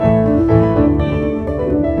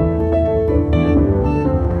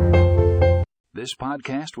This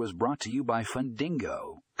podcast was brought to you by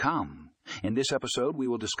Fundingo. Come. In this episode, we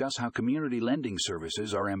will discuss how community lending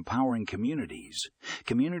services are empowering communities.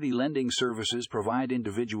 Community lending services provide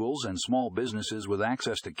individuals and small businesses with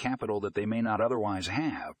access to capital that they may not otherwise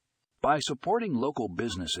have. By supporting local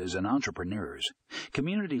businesses and entrepreneurs,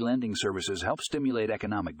 community lending services help stimulate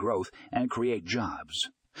economic growth and create jobs.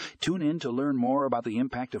 Tune in to learn more about the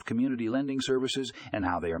impact of community lending services and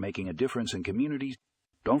how they are making a difference in communities.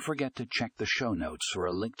 Don't forget to check the show notes for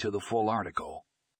a link to the full article.